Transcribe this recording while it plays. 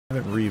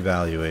haven't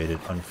reevaluated,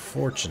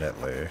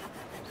 unfortunately.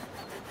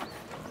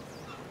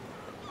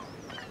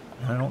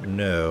 I don't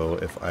know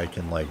if I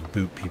can, like,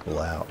 boot people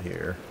out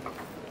here.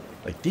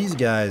 Like, these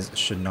guys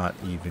should not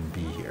even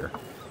be here.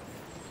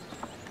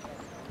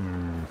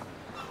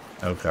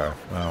 Okay,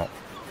 well,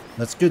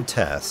 that's a good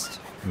test.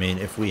 I mean,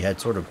 if we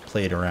had sort of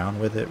played around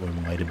with it, we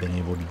might have been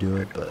able to do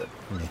it, but...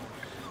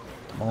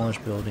 Demolish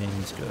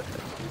buildings, go ahead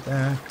and do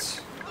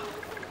that.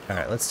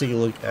 Alright, let's take a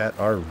look at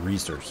our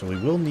research. So we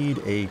will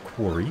need a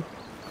quarry,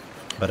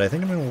 but I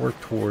think I'm going to work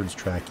towards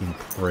tracking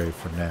prey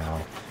for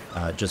now,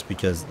 just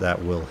because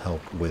that will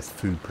help with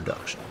food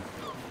production.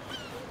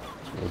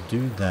 So we'll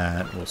do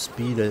that, we'll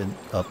speed it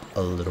up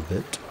a little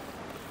bit,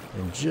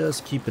 and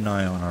just keep an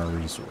eye on our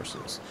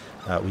resources.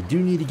 We do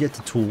need to get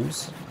to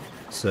tools,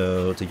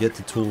 so to get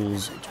to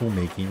tools, tool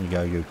making, we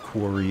gotta go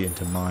quarry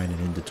into mine and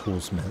into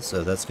toolsmith,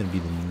 so that's going to be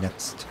the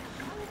next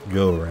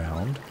go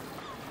around.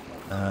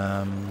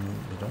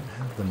 We don't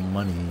have the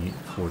money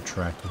for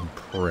tracking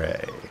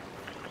prey.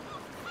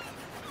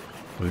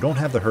 We don't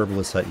have the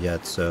herbalist hut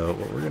yet, so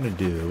what we're going to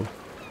do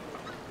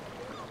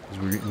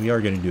is we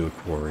are going to do a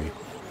quarry.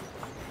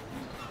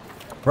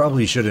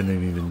 Probably shouldn't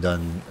have even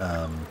done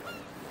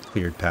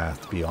cleared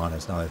path, to be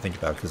honest, now that I think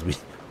about it, because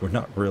we're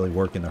not really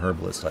working the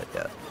herbalist hut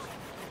yet.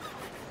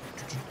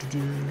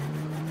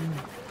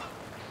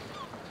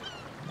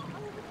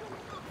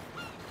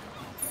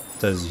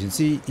 So as you can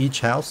see,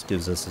 each house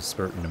gives us a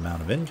certain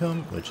amount of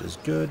income, which is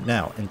good.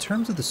 Now, in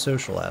terms of the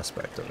social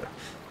aspect of it,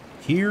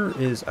 here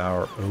is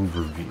our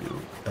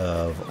overview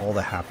of all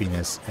the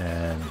happiness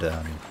and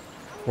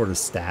or the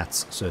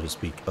stats, so to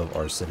speak, of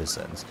our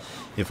citizens.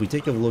 If we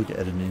take a look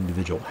at an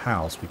individual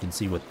house, we can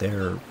see what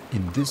they're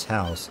in this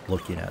house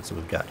looking at. So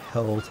we've got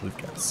health, we've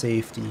got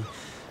safety,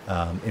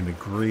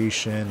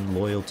 immigration,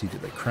 loyalty to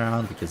the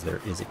crown because there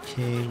is a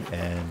king,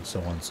 and so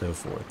on and so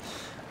forth.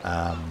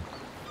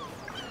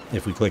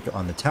 If we click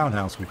on the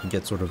townhouse, we can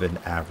get sort of an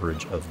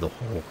average of the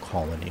whole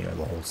colony or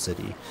the whole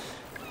city.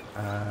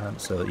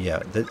 So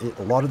yeah,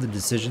 a lot of the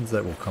decisions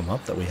that will come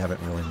up that we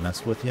haven't really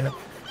messed with yet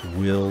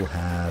will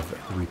have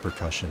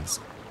repercussions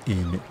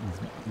in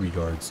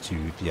regards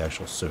to the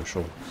actual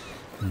social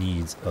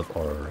needs of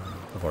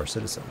our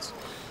citizens.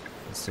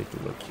 Let's take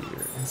a look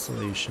here.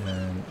 Insulation.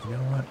 You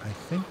know what? I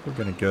think we're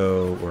gonna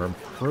go. We're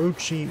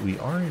approaching. We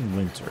are in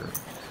winter.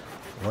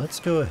 Let's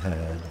go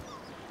ahead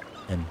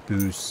and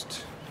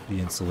boost the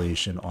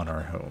insulation on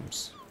our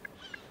homes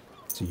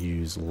to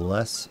use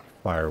less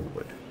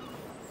firewood.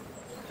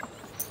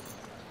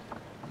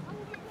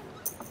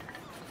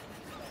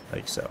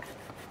 Like so.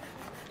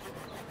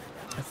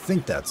 I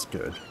think that's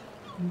good.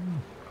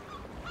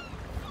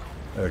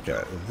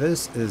 Okay,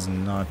 this is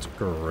not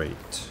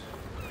great.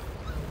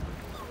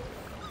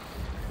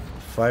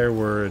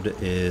 Firewood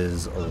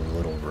is a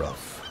little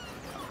rough.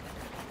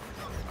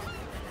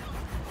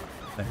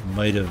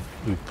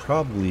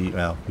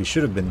 We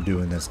should have been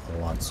doing this a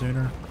lot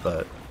sooner,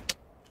 but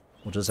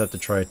we'll just have to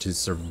try to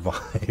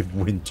survive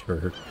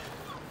winter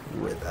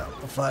without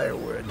the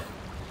firewood.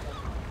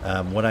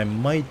 What I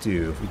might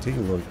do, if we take a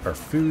look, our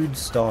food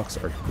stocks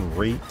are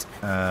great.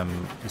 As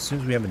soon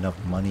as we have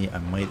enough money, I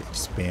might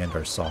expand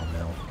our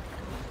sawmill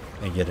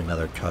and get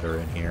another cutter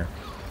in here.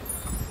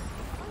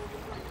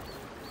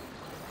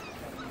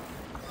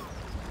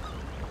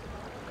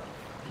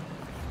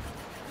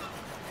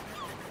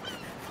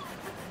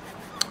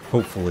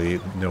 Hopefully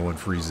no one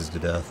freezes to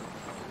death.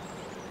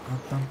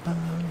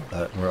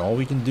 But all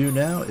we can do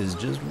now is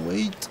just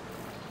wait.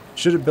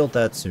 Should have built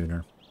that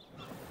sooner.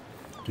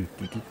 People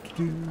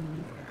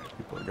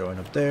are going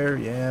up there.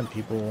 Yeah,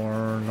 people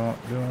are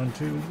not doing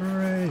too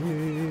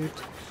great.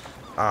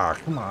 Ah,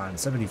 come on,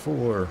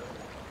 74.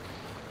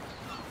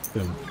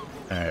 Boom.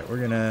 Alright, we're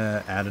going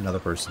to add another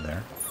person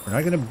there. We're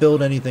not going to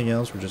build anything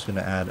else. We're just going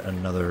to add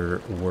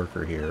another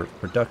worker here.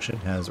 Production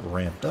has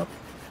ramped up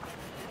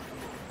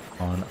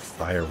on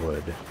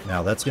firewood.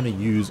 Now that's going to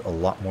use a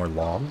lot more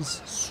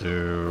logs,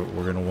 so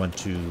we're going to want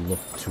to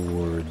look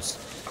towards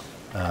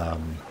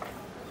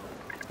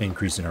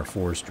increasing our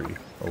forestry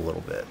a little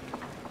bit.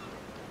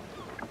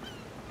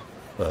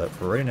 But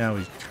for right now,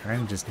 we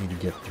kind of just need to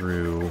get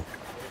through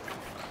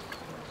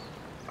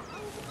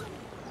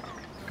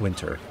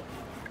winter.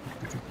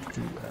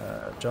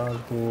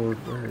 Job board,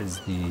 where is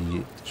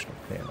the additional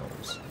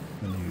panels?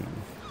 Menu.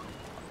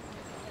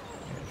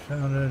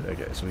 Found it.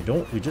 Okay, so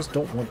we just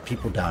don't want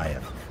people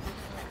dying.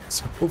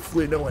 So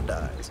hopefully no one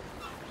dies.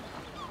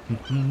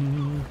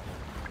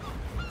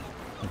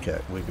 Okay,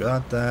 we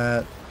got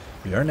that.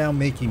 We are now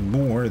making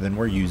more than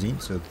we're using,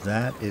 so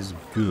that is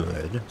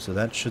good. So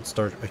that should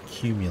start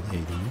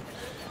accumulating.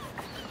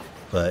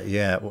 But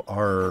yeah,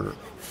 our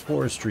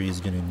forestry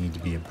is going to need to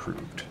be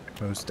improved,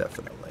 most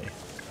definitely.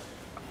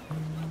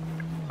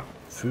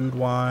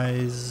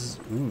 Food-wise,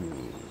 ooh,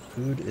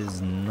 food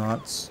is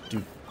not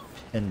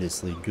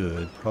stupendously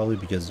good, probably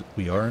because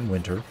we are in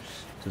winter,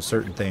 so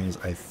certain things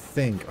I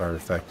think are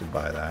affected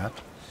by that.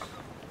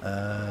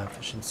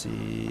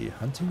 Efficiency,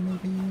 hunting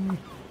maybe?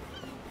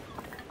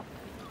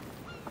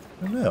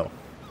 I don't know.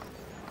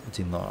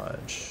 Hunting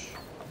lodge.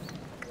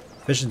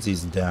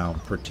 Efficiency's down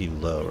pretty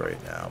low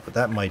right now, but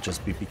that might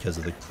just be because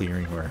of the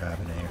clearing we're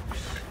having here.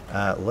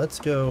 Let's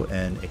go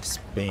and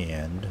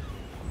expand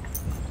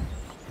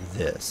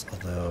this.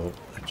 Although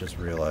I just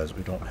realized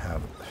we don't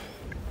have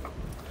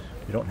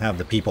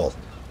the people.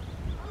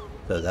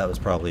 So that was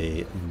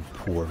probably a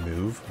poor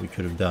move. We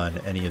could have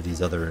done any of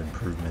these other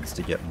improvements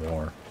to get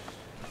more.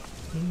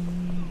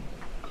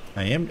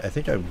 I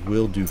think I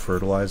will do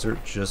fertilizer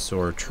just so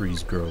our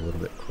trees grow a little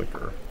bit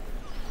quicker.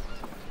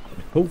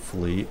 And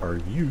hopefully our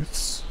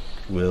youths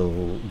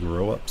will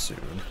grow up soon.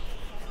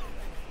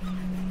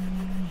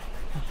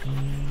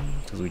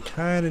 Because we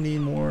kind of need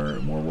more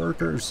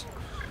workers.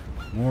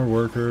 More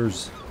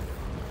workers.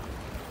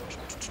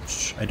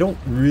 I don't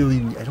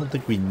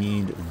think we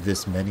need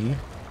this many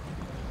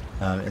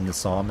in the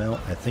sawmill.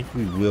 I think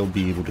we will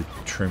be able to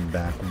trim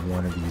back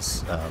one of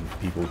these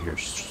people here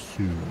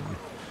soon.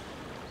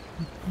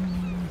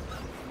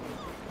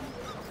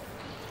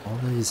 All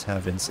these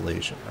have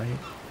insulation, right?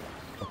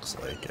 Looks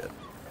like it.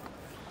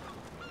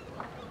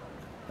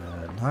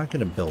 Not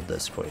going to build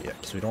this quite yet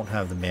because we don't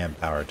have the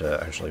manpower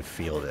to actually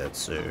field it,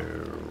 so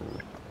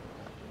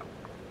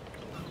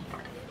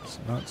it's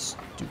not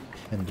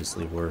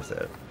stupendously worth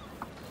it.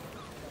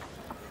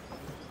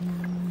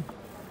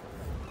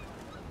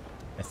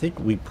 I think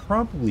we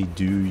probably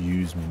do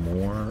use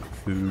more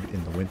food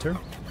in the winter.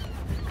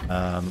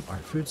 Our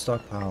food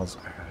stockpiles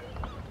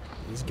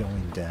is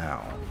going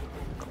down.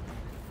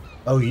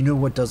 Oh, you know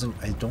what doesn't?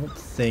 I don't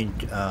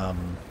think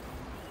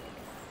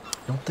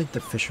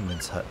the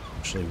fisherman's hut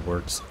actually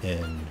works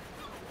in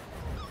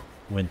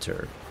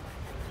winter.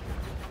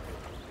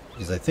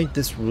 Because I think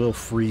this will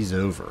freeze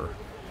over.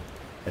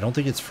 I don't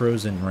think it's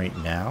frozen right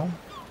now,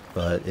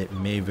 but it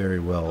may very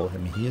well. I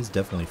mean, he is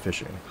definitely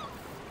fishing.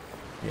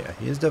 Yeah,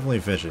 he is definitely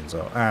fishing,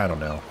 so I don't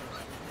know.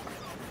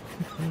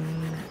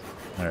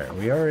 Alright,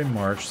 we are in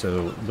March,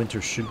 so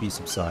winter should be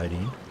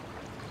subsiding.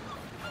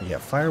 Yeah,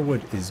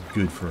 firewood is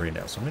good for right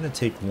now, so I'm going to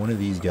take one of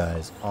these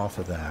guys off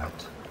of that.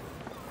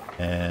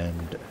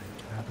 And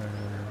gather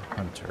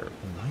hunter.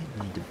 We might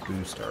need to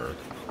boost our...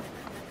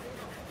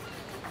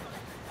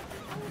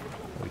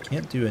 We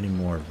can't do any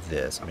more of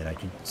this. I mean, I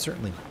could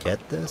certainly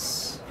get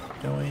this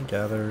going.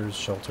 Gathers,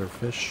 shelter,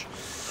 fish.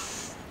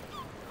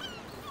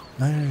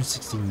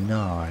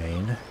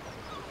 969.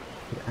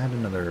 Could add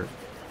another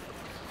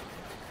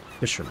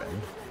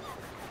fisherman.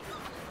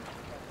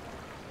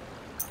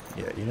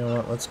 Yeah, you know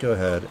what? Let's go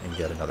ahead and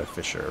get another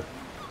fisherman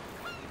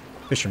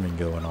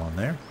going on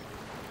there.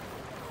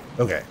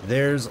 Okay,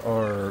 there's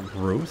our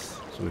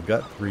growth. So we've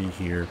got 3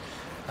 here.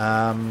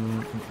 I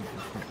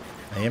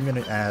am going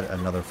to add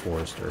another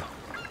forester.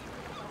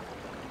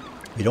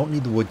 We don't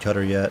need the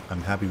woodcutter yet.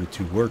 I'm happy with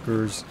 2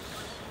 workers.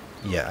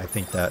 Yeah, I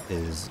think that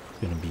is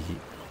going to be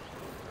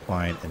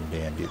fine and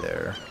dandy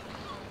there.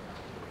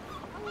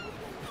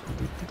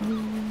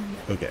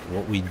 Okay,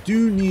 what we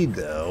do need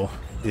though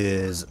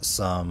is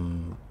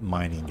some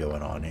mining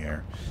going on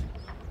here.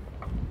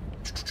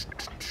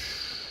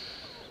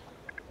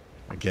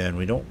 Again,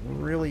 we don't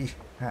really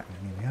have,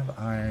 I mean, we have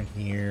iron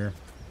here.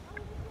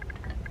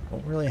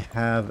 Don't really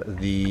have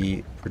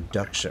the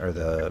production or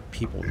the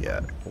people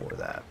yet for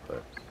that,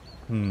 but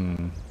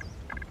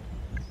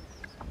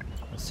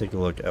let's take a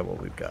look at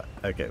what we've got.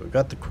 Okay, we've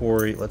got the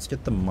quarry. Let's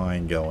get the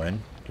mine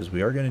going because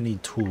we are going to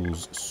need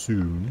tools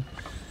soon.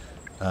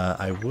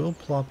 I will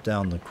plop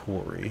down the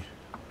quarry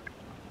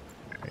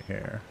right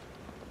here.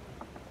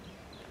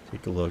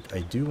 Take a look.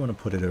 I do want to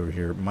put it over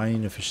here.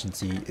 Mining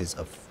efficiency is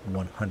of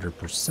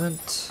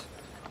 100%.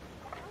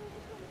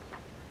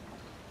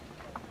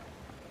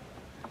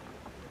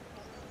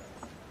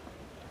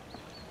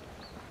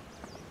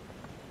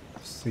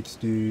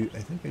 I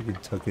think I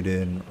could tuck it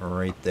in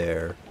right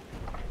there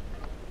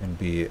and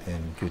be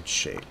in good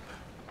shape.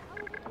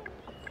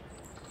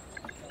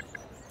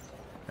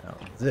 Now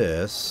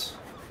this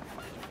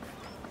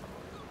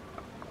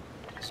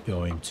is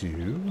going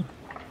to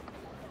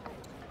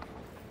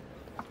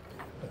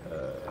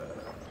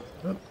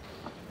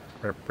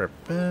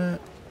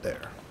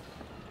there.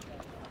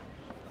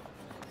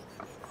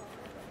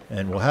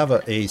 And we'll have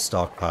a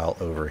stockpile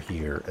over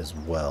here as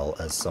well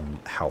as some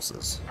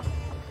houses.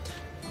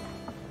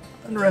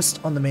 Unrest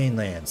on the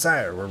mainland.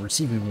 Sire, we're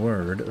receiving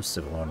word of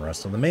civil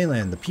unrest on the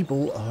mainland. The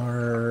people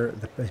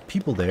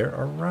there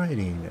are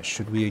rioting.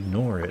 Should we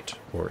ignore it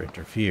or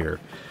interfere?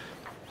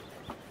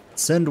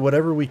 Send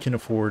whatever we can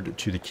afford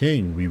to the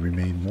king. We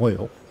remain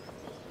loyal.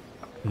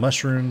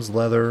 Mushrooms,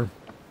 leather,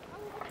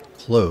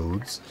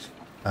 clothes.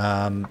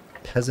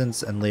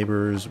 Peasants and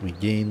laborers, we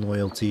gain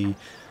loyalty.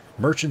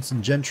 Merchants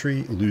and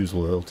gentry lose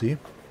loyalty.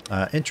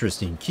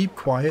 Interesting. Keep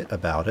quiet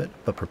about it,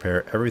 but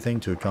prepare everything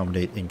to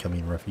accommodate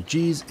incoming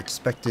refugees.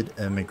 Expected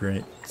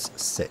immigrants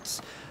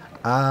 6.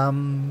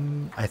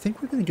 I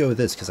think we're going to go with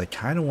this because I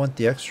kind of want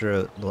the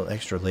extra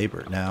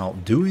labor. Now,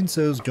 doing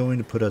so is going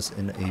to put us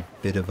in a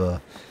bit of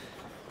a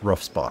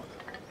rough spot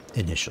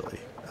initially.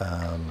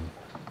 But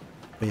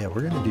yeah,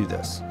 we're going to do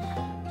this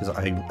because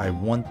I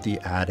want the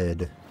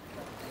added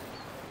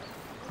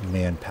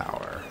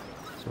manpower.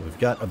 So we've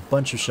got a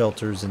bunch of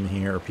shelters in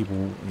here, or people,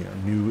 you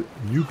know,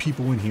 new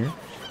people in here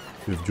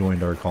who have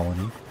joined our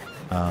colony.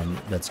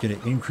 That's going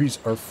to increase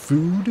our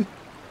food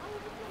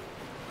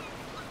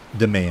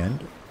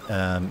demand.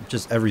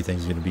 Just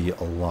everything's going to be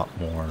a lot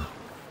more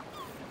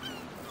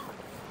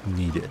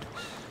needed.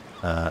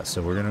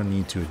 So we're going to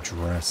need to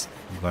address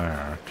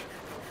that.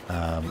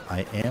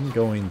 I am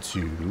going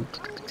to...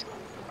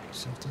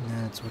 Safety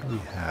nets, what do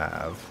we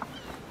have?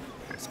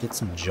 Let's get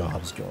some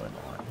jobs going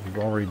on. We've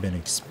already been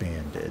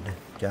expanded.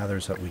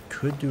 Gatherers Hut, we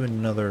could do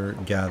another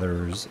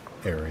gatherers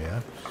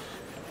area.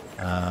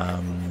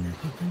 I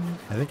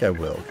think I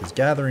will, because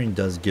gathering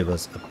does give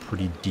us a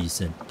pretty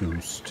decent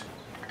boost.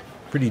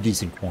 Pretty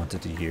decent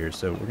quantity here,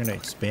 so we're going to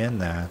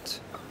expand that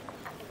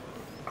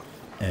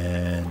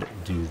and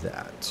do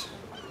that.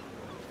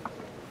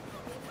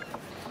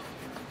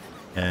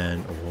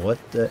 And what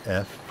the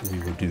F, we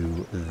will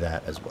do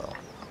that as well.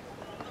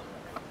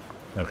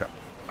 Okay.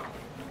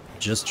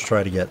 Just to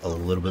try to get a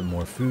little bit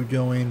more food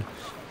going.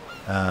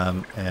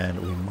 And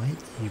we might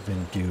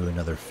even do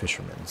another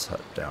fisherman's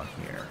hut down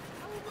here.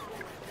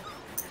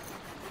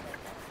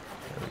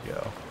 There we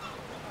go.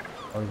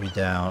 What are we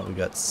down? We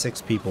got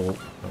 6 people.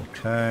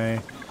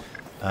 Okay.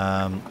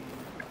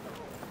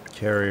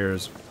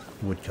 Carriers,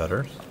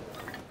 woodcutters.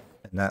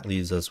 And that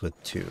leaves us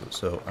with 2.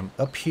 So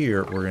up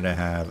here, we're going to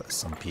have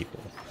some people.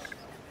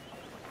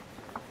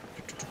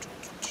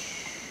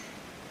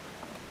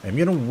 I'm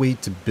going to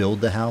wait to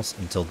build the house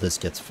until this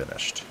gets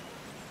finished.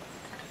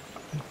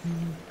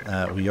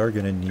 We are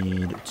going to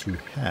need to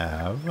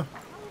have...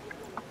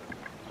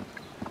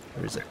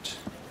 Where is it?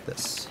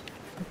 This.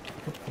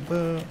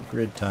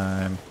 Grid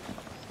time.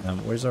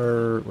 Where's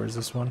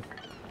this one?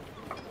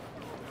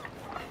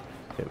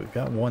 Okay, we've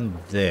got one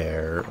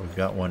there. We've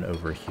got one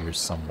over here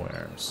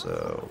somewhere.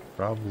 So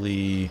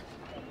probably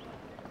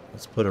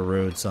let's put a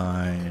road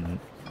sign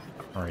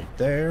right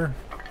there.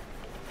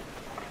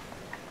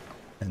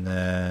 And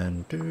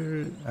then,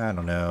 I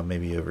don't know,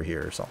 maybe over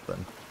here or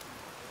something.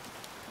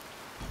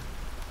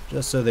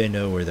 Just so they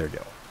know where they're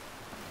going.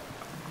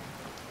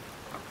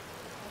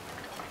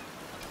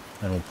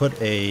 And we'll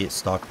put a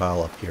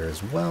stockpile up here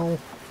as well.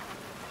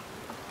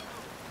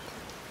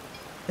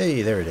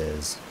 Hey, there it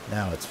is.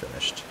 Now it's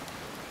finished.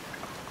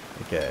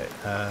 Okay,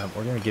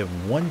 we're going to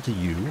give 1 to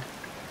you.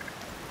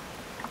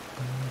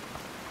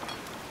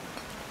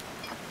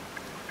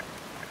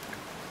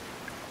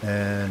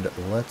 And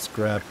let's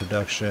grab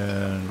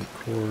production.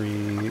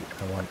 Corey,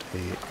 I want a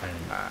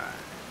iron mine.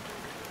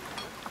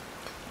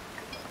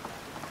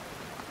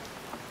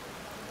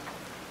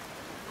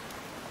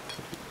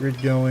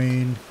 Grid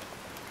going.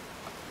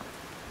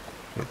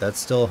 Okay, that's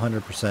still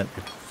 100%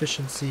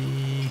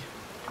 efficiency.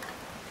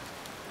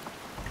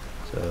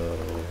 So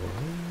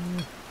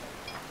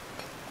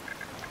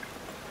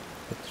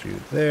put through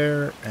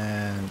there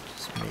and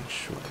just make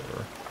sure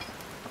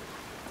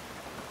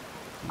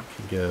you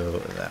can go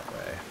that way.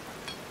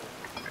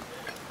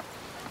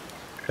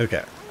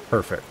 Okay,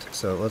 perfect.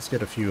 So let's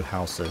get a few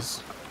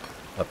houses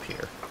up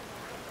here.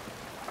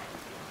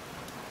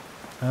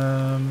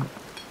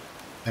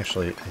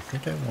 Actually, I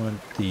think I want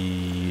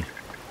the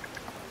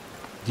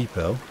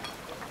depot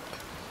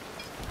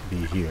to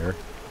be here.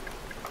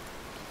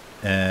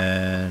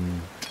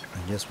 And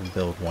I guess we'll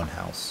build one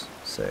house,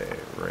 say,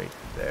 right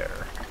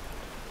there.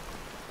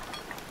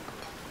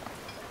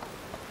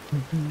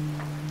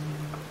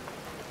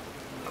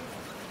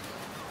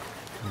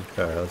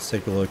 Okay, let's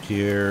take a look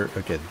here.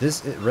 Okay,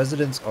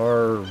 residents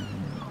are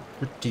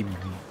pretty...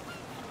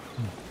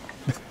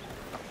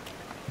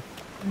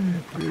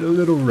 We're in a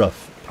little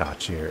rough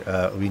patch here.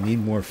 We need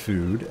more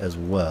food as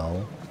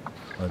well.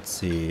 Let's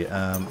see.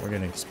 We're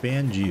going to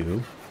expand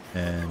you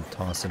and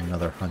toss in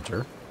another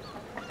hunter.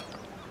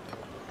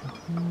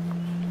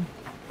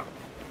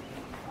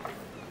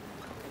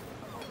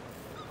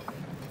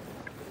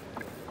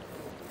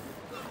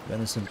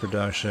 Venison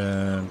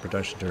production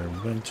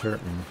during winter.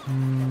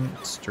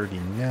 Sturdy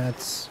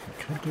nets.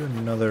 We could do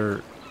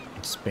another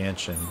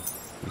expansion.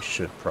 We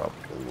should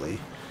probably.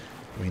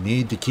 We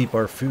need to keep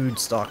our food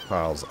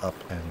stockpiles up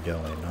and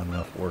going. Not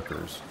enough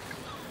workers.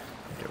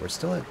 Okay, we're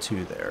still at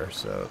 2 there,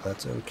 so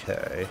that's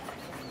okay.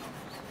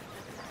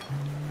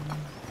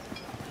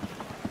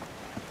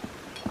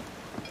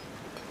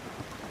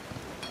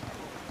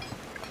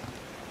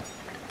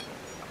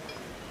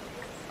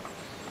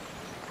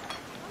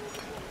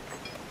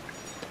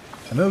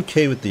 I'm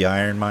okay with the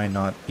iron mine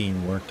not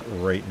being worked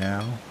right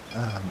now.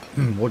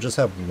 We'll just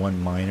have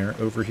one miner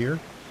over here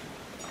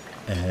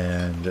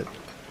and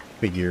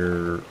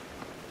figure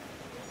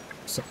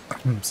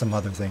some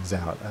other things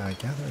out.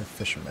 Gather a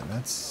fisherman.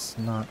 That's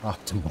not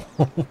optimal.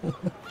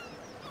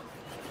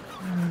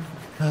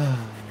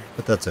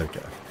 But that's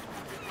okay.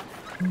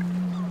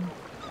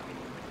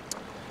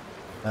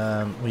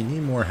 We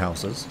need more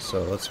houses,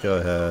 so let's go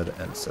ahead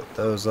and set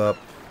those up.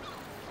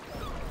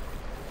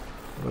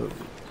 Whoa.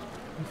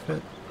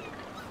 Fit?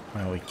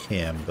 Well, we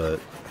can, but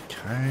I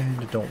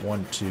kind of don't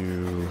want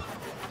to...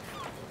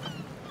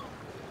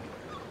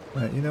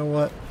 You know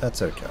what?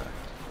 That's okay.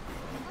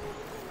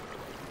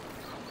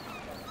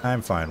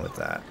 I'm fine with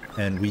that.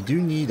 And we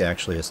do need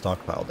actually a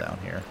stockpile down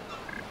here.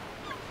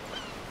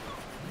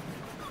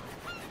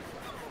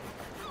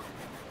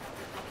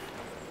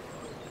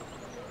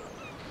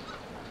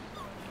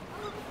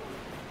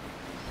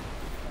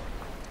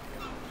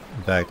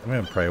 In fact, I'm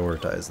going to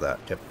prioritize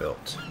that get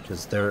built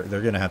because they're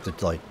going to have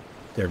to like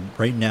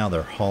right now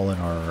they're hauling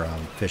our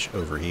fish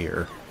over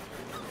here,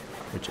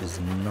 which is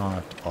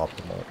not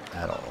optimal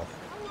at all.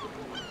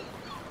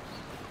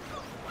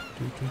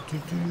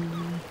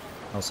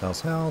 House,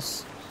 house,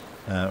 house.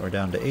 We're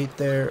down to 8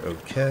 there.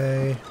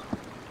 Okay.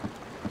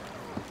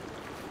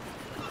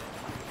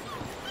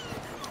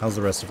 How's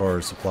the rest of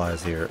our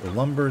supplies here? The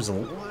lumber's a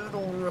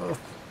little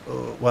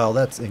rough. Well,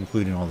 that's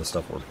including all the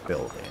stuff we're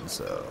building,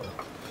 so...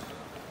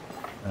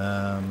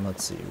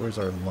 let's see. Where's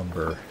our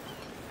lumber?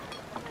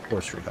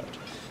 Forestry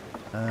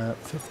hut.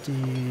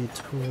 50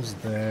 tools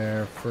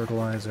there.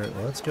 Fertilizer.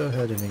 Well, let's go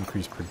ahead and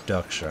increase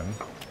production.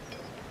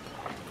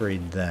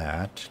 Upgrade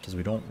that, because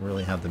we don't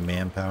really have the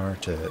manpower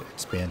to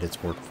expand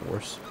its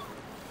workforce.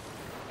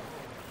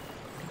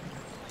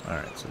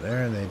 Alright, so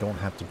there they don't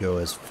have to go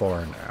as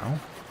far now.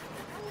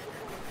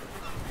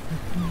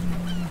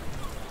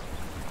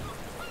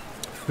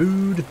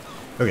 Food.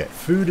 Okay,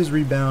 food is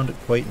rebounded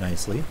quite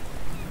nicely.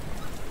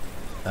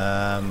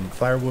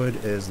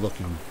 Firewood is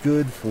looking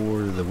good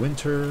for the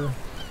winter.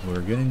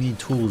 We're gonna need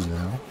tools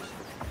now.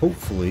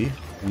 Hopefully,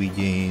 we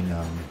gain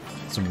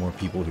some more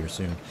people here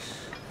soon.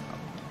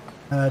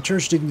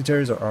 Church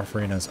dignitaries are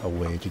offering us a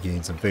way to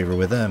gain some favor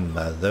with them,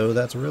 though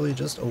that's really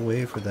just a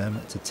way for them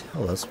to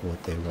tell us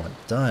what they want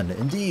done.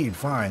 Indeed,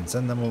 fine,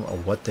 send them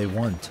what they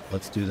want.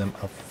 Let's do them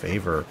a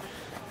favor.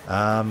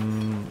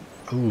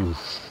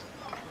 Oof.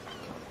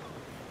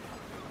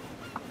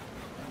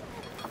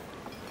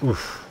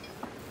 Oof.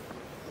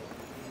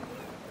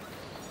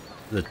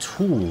 The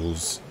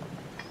tools,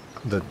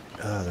 the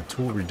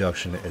tool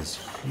reduction is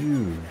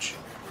huge.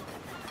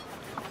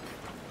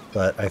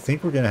 But I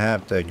think we're going to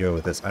have to go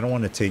with this. I don't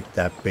want to take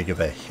that big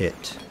of a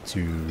hit to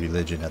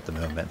religion at the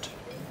moment.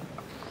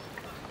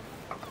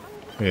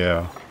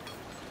 Yeah.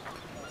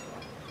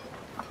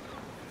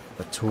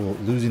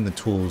 Losing the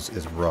tools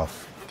is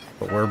rough.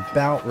 But we're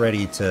about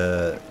ready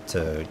to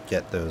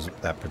get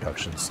that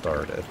production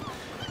started.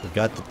 We've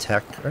got the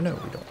tech. Or no,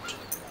 we don't.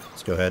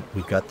 Let's go ahead.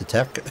 We've got the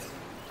tech.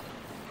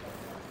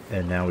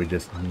 And now we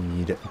just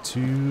need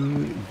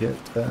to get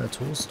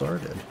tools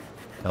started.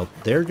 Now,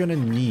 they're going to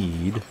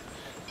need...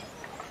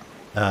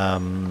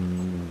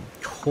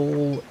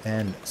 coal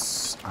and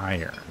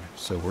iron.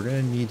 So we're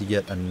going to need to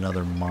get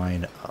another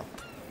mine up.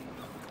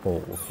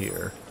 Coal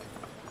here.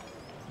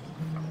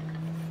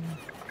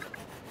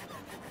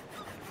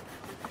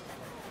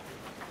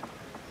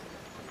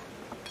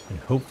 And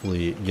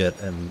hopefully get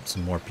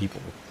some more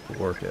people to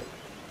work it.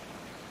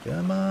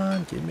 Come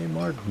on, give me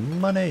more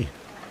money.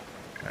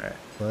 Alright,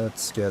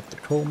 let's get the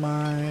coal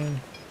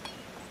mine.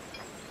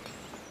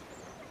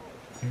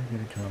 You're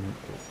going to come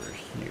over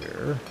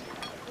here.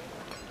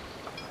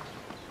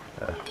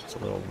 It's a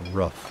little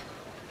rough.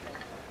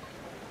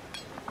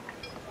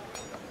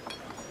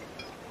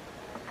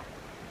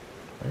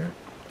 Where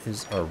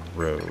is our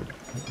road?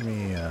 Let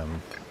me,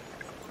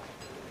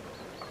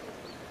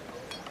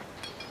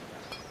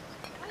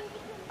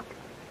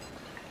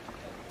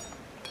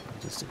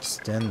 just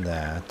extend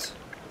that.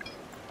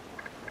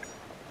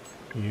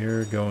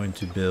 You're going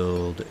to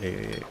build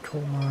a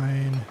coal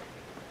mine.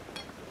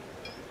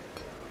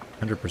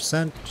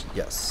 100%?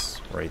 Yes,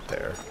 right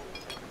there.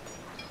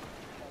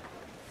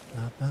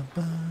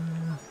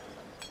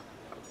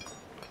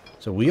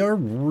 So we are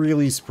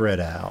really spread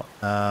out.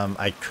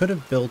 I could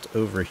have built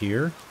over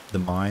here the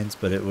mines,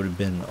 but it would have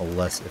been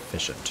less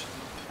efficient.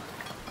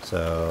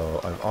 So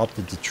I've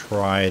opted to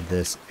try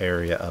this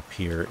area up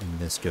here in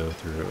this go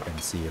through and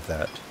see if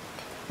that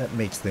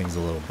makes things a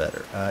little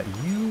better.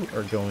 You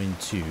are going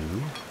to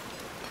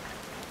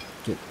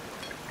get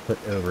put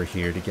over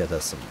here to get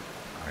us some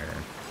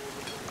iron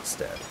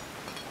instead.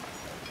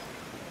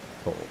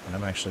 Cool. And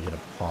I'm actually going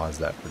to pause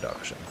that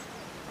production.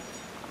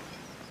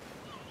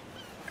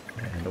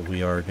 And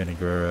we are going to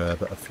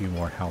grab a few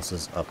more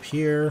houses up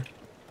here.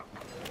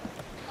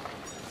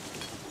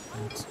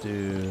 Let's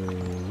do...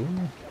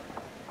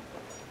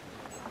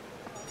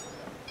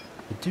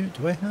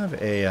 Do I have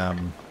a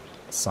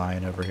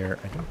sign over here?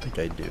 I don't think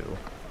I do.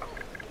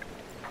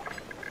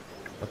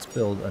 Let's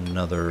build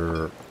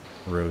another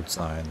road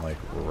sign like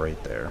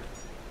right there.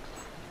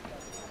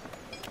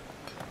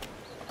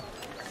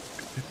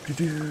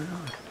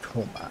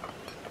 Coal mine.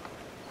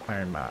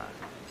 Iron mine.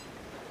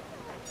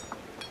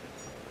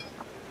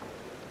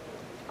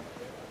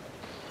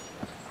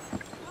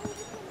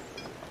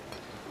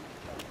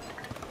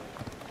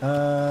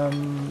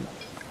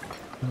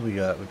 What do we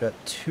got? We've got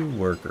 2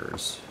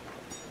 workers.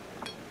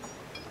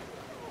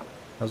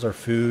 How's our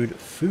food?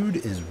 Food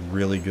is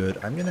really good.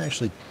 I'm gonna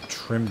actually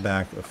trim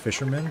back a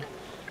fisherman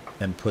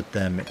and put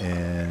them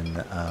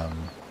in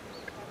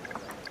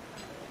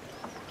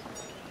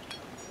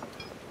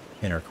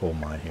our coal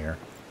mine here.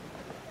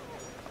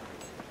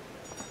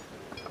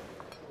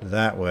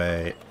 That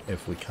way,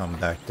 if we come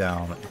back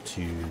down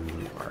to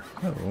our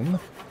home,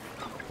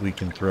 we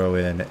can throw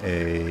in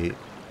a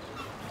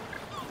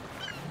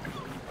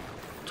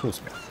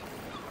toolsmith.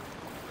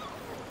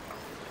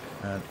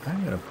 And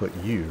I'm going to put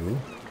you...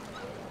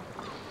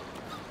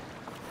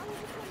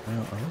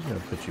 Well, I was going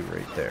to put you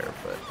right there,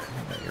 but I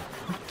don't know, you're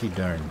pretty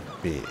darn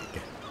big.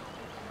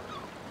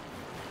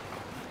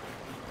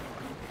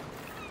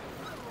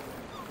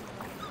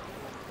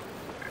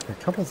 A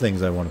couple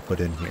things I want to put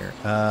in here.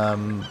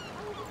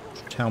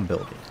 Town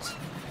buildings.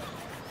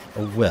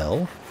 A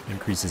well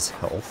increases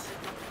health.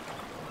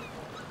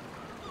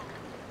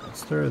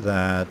 Let's throw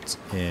that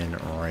in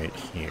right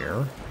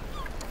here.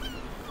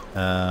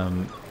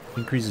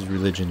 Increases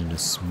religion in a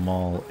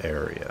small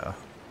area.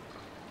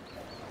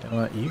 You know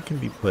what? You can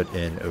be put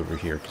in over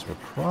here because we're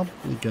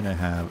probably going to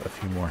have a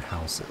few more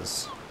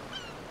houses.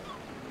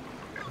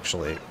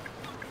 Actually,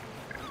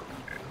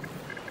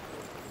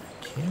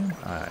 can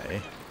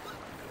I...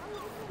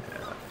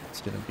 Yeah,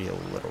 it's going to be a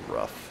little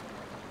rough.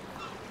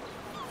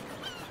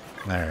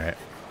 Alright.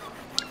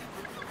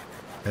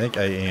 I think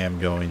I am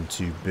going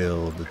to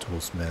build the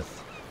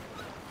toolsmith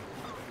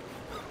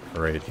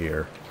right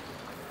here.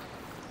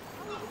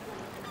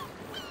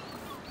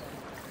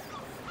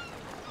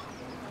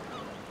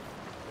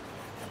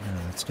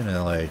 It's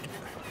gonna, like,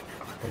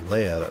 the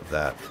layout of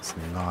that is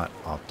not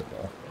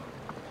optimal.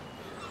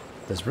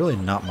 There's really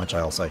not much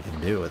else I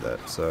can do with it,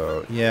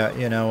 so yeah,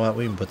 you know what,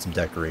 we can put some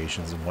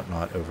decorations and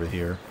whatnot over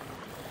here.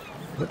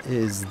 What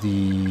is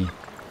the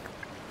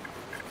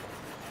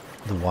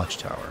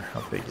watchtower?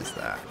 How big is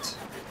that?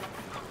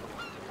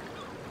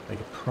 I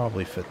could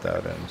probably fit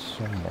that in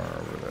somewhere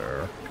over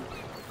there.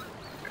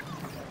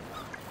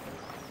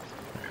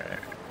 Alright.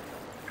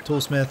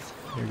 Toolsmith,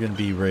 you're gonna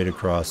be right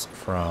across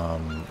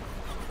from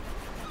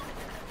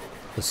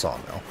the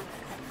sawmill.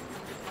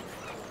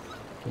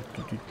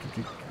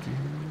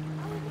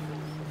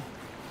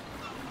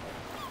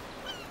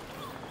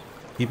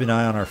 Keep an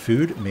eye on our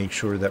food. Make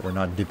sure that we're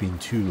not dipping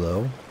too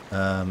low.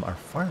 Our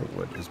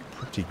firewood is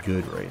pretty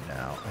good right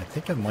now. I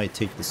think I might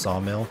take the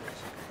sawmill,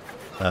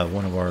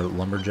 one of our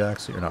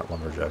lumberjacks, or not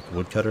lumberjack,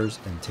 woodcutters,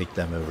 and take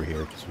them over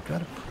here because we've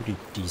got a pretty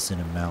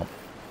decent amount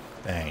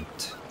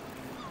banked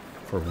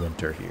for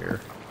winter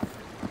here.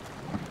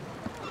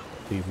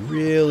 We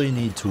really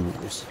need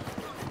tools.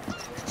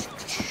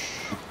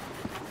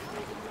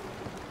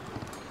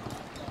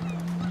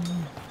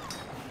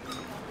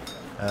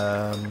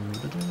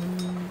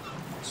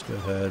 Let's go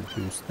ahead and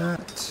boost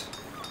that.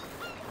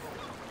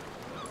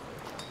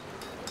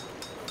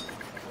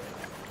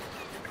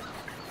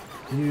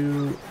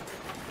 You.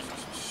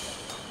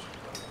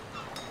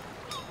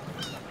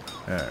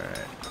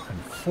 Alright.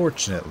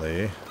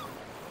 Unfortunately,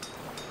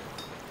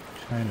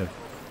 kind of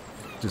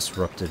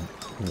disrupted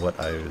what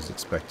I was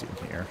expecting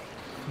here.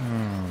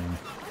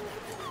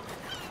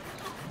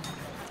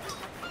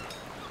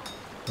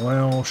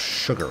 Well,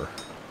 sugar.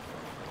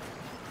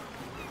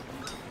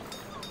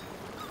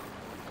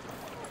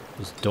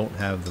 Just don't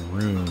have the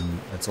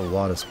room. It's a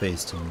lot of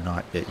space to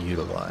not get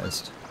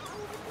utilized.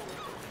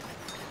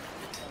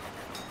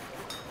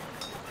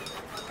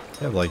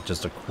 I have like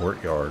just a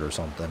courtyard or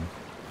something.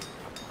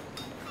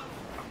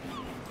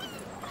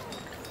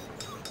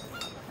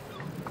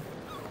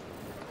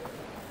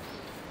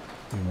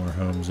 A few more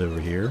homes over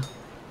here,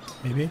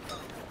 maybe?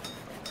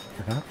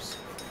 Perhaps?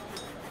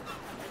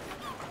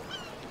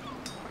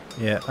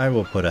 Yeah, I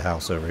will put a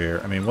house over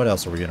here. I mean, what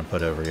else are we going to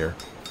put over here?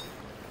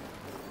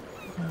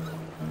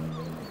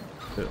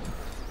 Boom.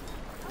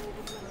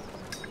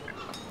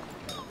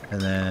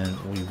 And then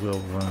we will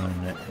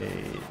run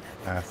a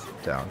path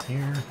down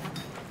here.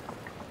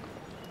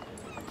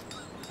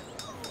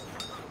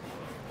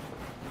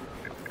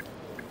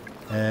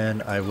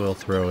 And I will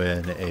throw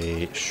in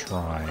a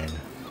shrine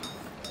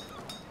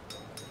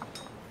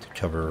to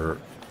cover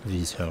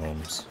these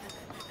homes.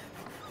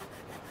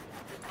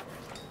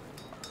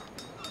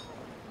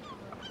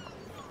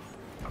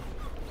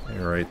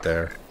 You're right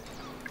there.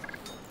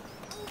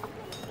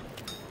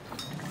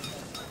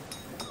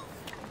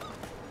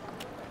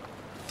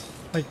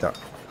 Like that.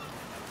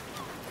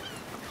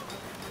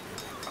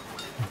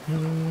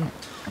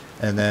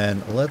 And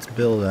then let's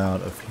build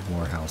out a few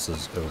more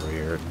houses over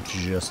here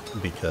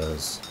just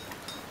because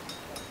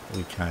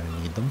we kind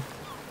of need them.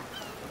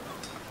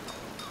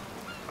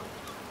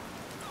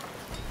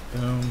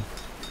 Boom.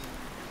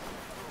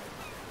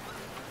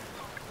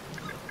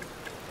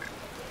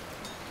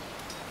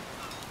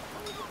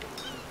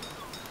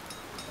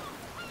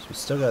 So we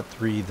still got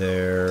 3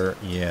 there.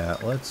 Yeah,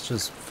 let's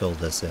just fill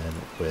this in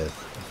with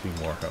a few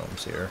more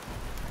homes here.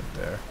 Right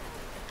there.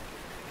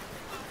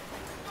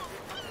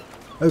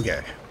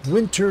 Okay,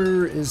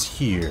 winter is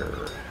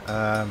here.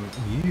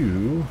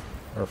 You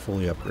are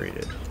fully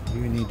upgraded.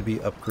 You need to be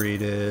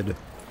upgraded.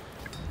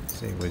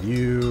 Same with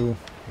you.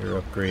 You're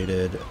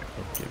upgraded.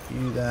 I'll give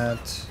you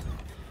that.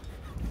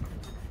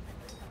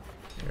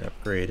 You're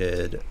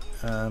upgraded.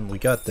 We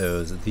got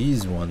those.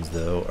 These ones,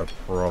 though, are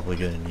probably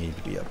going to need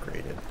to be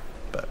upgraded.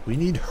 But we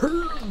need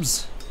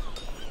herbs!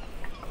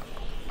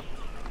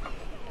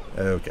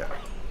 Okay.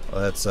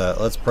 let's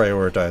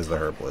prioritize the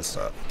herbalist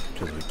hut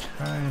because we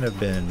kind of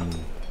been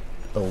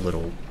a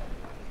little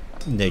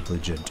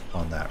negligent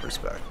on that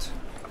respect.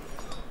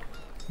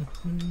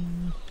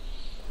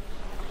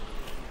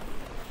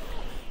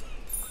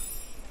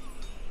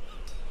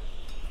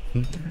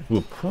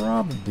 We'll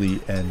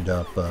probably end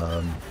up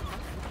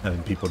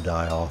having people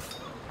die off.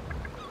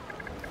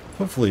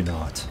 Hopefully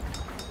not.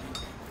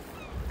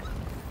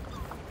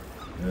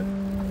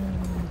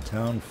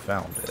 Town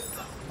founded.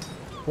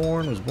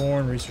 Born was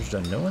born, research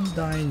done. No one's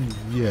dying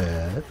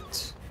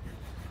yet.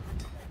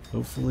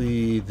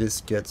 Hopefully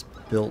this gets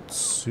built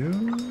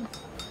soon.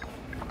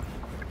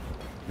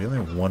 We only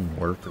have one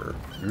worker.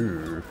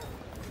 Ooh.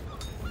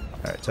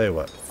 Alright, tell you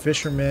what.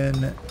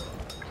 Fisherman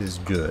is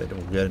good.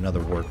 We'll get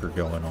another worker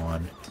going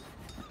on.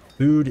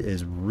 Food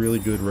is really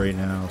good right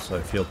now, so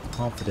I feel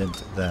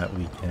confident that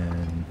we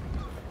can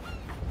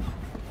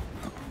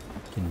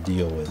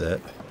deal with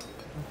it.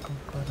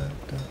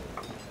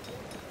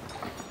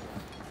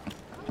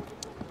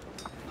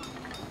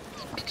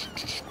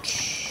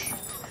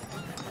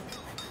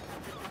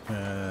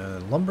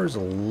 Lumber's a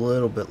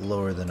little bit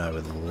lower than I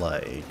would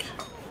like.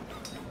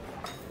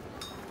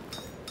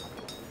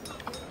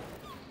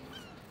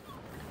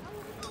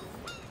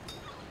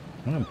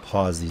 I'm going to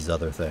pause these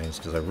other things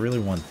because I really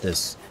want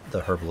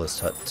the herbalist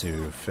hut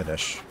to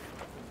finish.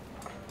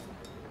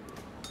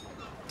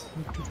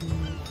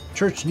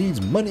 Church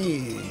needs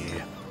money!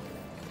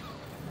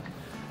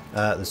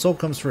 The soul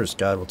comes first.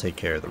 God will take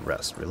care of the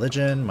rest.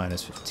 Religion,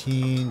 minus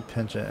 15.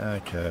 Pension,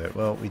 okay.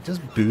 Well, we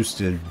just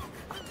boosted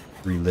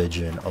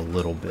religion a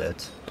little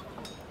bit.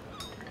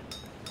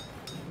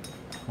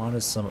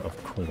 Honest sum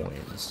of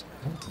coins.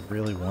 I don't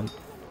really want...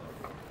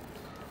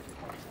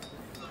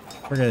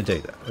 We're going to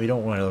take that. We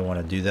don't really want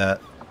to do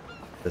that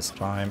this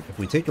time. If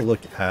we take a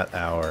look at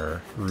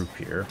our group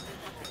here,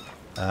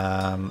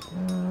 our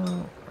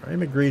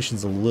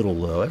immigration's a little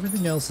low.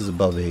 Everything else is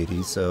above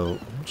 80, so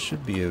it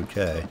should be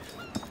okay.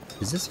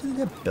 Is this going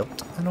to get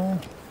built at all?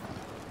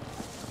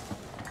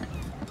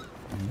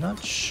 I'm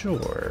not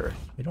sure.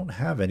 We don't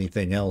have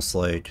anything else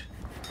like...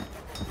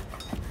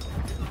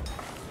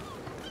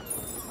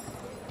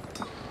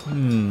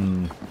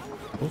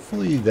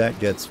 Hopefully that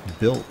gets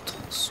built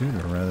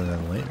sooner rather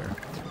than later.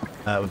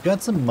 We've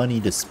got some money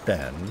to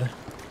spend.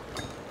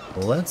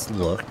 Let's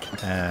look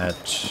at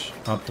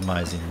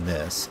optimizing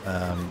this.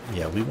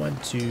 Yeah, we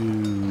want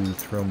to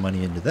throw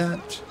money into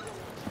that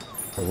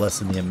to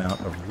lessen the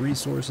amount of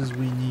resources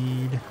we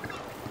need.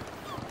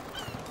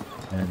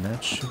 And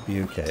that should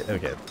be okay.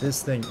 Okay,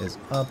 this thing is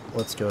up.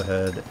 Let's go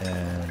ahead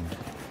and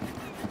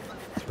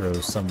throw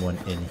someone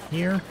in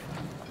here.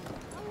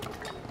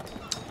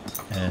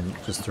 And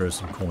just throw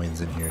some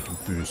coins in here to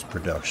boost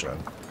production.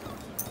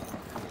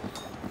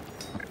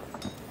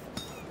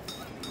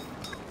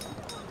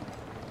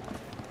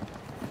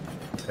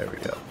 There we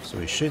go. So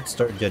we should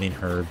start getting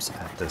herbs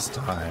at this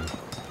time.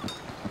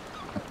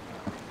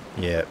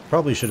 Yeah,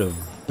 probably should have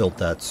built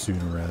that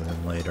sooner rather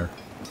than later.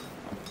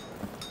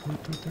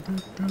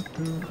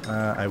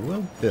 I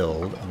will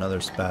build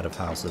another spat of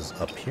houses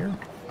up here.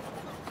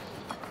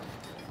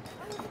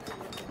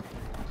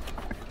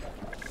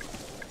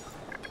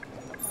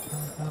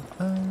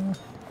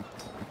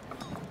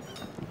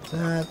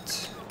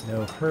 That,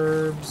 no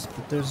herbs,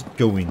 but there's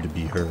going to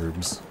be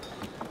herbs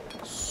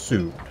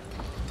soon.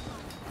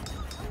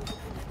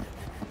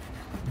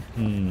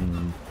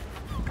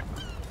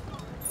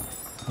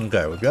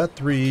 Okay, we've got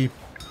 3.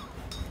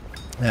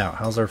 Now,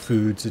 how's our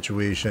food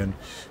situation?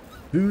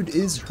 Food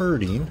is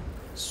hurting,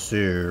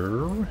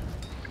 so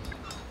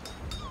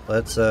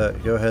let's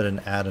go ahead and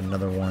add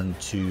another one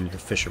to the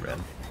fishermen.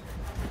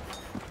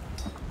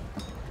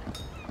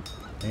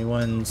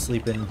 Anyone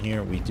sleeping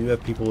here? We do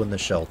have people in the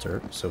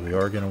shelter, so we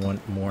are going to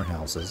want more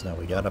houses. Now,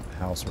 we got a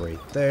house right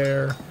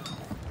there,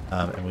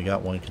 and we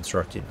got one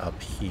constructing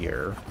up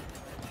here.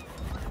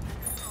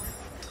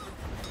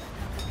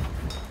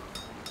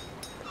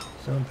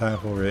 So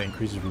impactful, it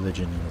increases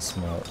religion in a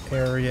small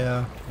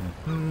area.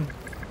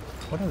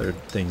 What other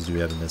things do we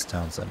have in this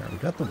town center?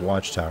 We've got the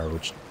watchtower,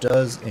 which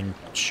does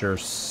ensure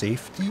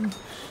safety.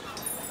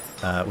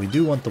 We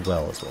do want the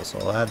well as well, so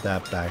I'll add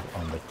that back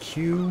on the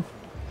queue.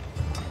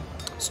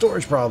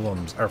 Storage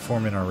problems. Our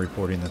foremen are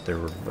reporting that there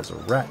was a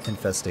rat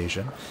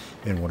infestation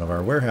in one of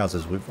our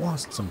warehouses. We've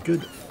lost some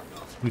goods,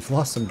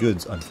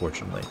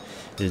 unfortunately.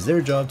 It is their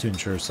job to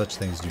ensure such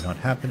things do not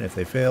happen. If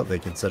they fail, they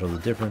can settle the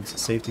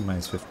difference. Safety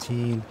minus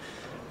 15.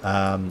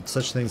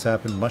 Such things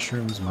happen.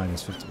 Mushrooms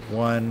minus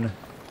 51.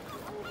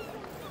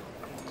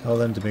 Tell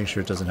them to make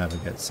sure it doesn't happen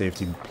again.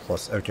 Safety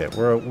plus... Okay,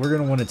 we're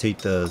going to want to take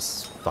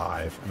those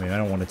 5. I mean, I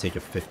don't want to take a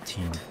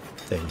 15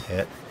 thing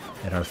hit.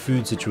 And our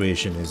food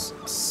situation is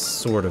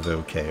sort of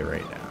okay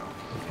right now.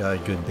 We've got a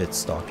good bit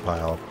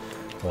stockpiled.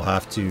 We'll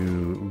have to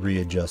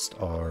readjust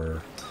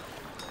our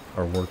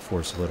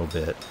workforce a little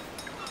bit.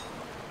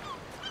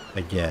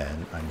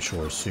 Again, I'm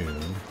sure soon.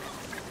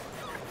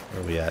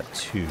 Where are we at?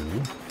 2.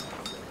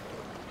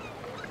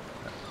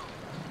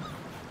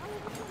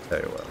 Tell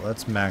you what,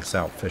 let's max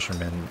out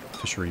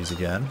fisheries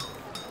again.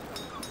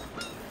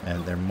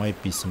 And there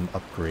might be some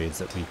upgrades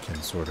that we can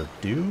sort of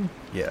do.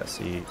 Yeah,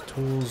 see,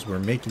 tools, we're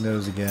making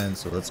those again,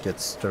 so let's get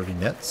sturdy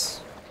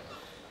nets.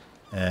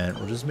 And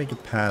we'll just make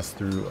it pass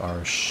through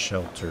our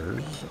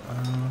shelters.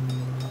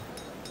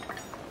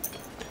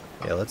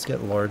 Yeah, let's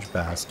get large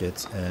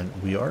baskets, and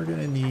we are going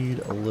to need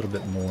a little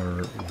bit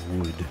more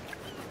wood.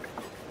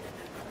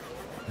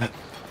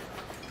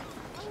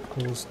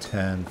 Tools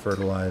 10,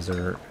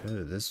 fertilizer.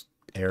 Ooh, this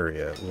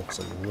area looks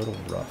a little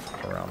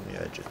rough around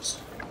the edges.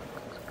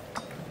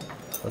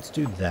 Let's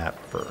do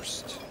that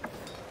first.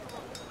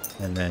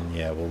 And then,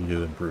 yeah, we'll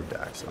do improved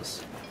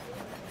access.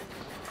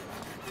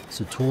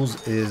 So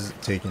tools is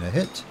taking a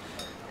hit,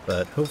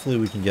 but hopefully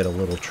we can get a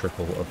little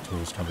trickle of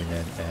tools coming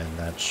in, and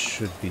that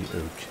should be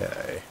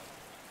okay.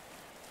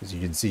 As you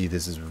can see,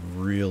 this is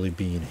really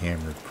being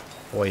hammered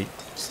quite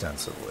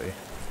extensively.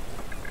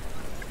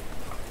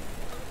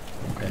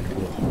 And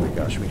oh my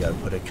gosh, we gotta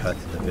put a cut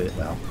in the vid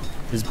now.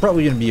 This is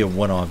probably gonna be a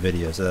one-off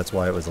video, so that's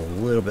why it was a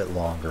little bit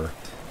longer.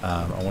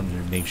 I wanted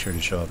to make sure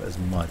to show up as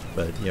much,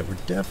 but yeah, we're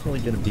definitely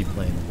going to be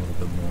playing a little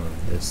bit more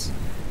of this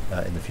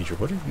in the future.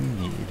 What do you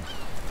need?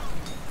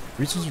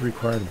 Resources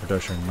required in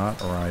production are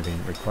not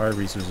arriving. Required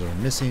resources are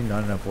missing.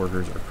 Not enough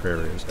workers or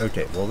carriers.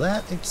 Okay, well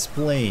that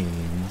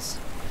explains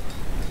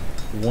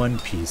one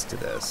piece to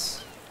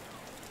this.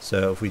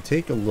 So if we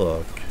take a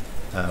look...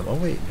 oh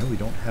wait, no, we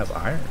don't have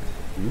iron.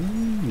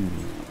 Ooh.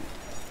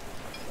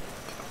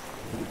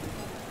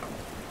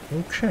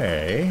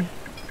 Okay.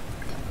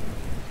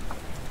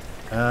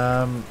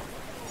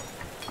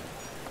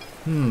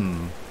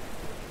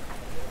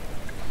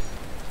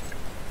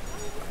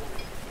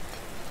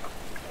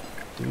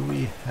 Do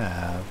we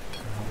have...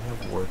 we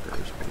have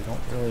workers, but we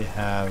don't really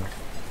have...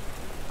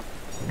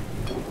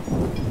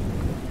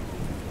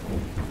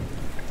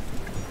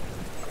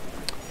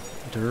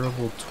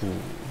 durable tools.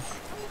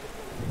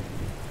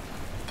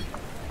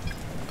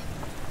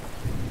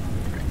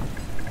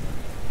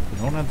 We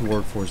don't have the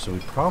workforce, so we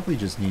probably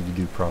just need to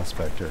do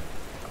prospector.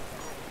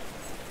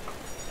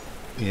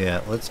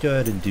 Yeah, let's go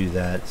ahead and do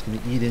that. It's going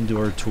to eat into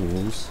our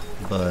tools,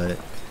 but,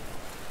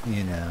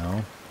 you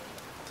know,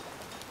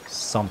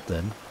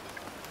 something.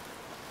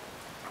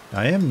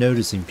 I am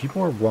noticing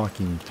people are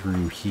walking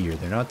through here.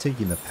 They're not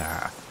taking the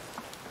path.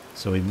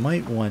 So we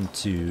might want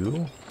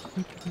to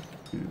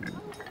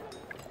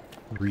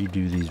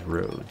redo these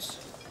roads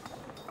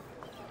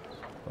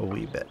a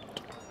wee bit.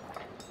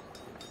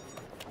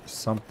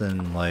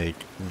 Something like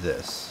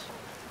this.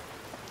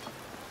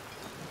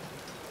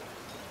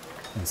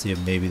 And see if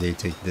maybe they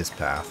take this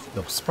path.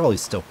 They'll probably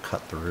still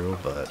cut through,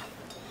 but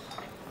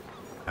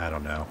I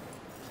don't know.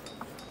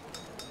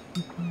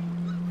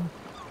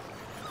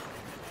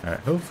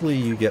 Alright, hopefully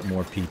you get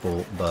more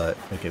people, but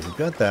okay, we've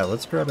got that.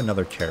 Let's grab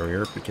another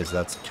carrier because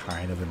that's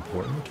kind of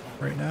important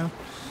right now.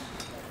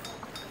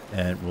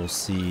 And we'll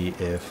see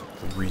if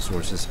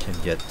resources can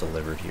get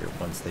delivered here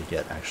once they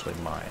get actually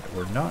mined.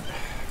 We're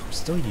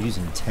still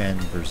using 10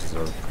 versus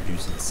our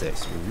producing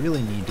 6. We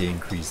really need to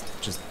increase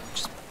just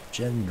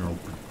general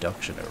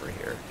production over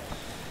here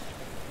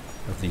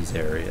of these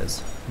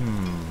areas.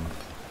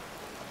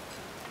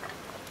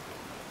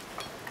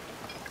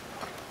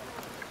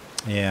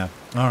 Yeah.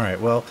 All right.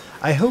 Well,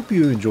 I hope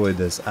you enjoyed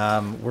this.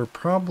 We're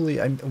probably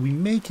we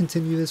may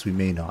continue this, we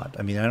may not.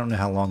 I mean, I don't know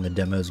how long the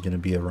demo is going to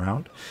be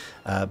around,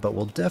 but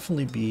we'll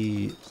definitely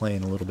be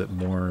playing a little bit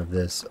more of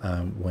this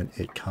when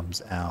it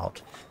comes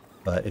out.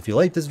 But if you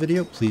like this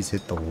video, please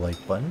hit the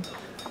like button.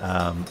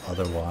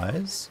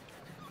 Otherwise,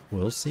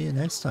 we'll see you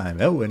next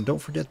time. Oh, and don't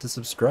forget to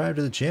subscribe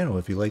to the channel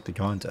if you like the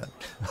content.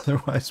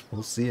 Otherwise,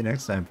 we'll see you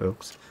next time,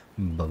 folks.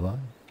 Bye-bye.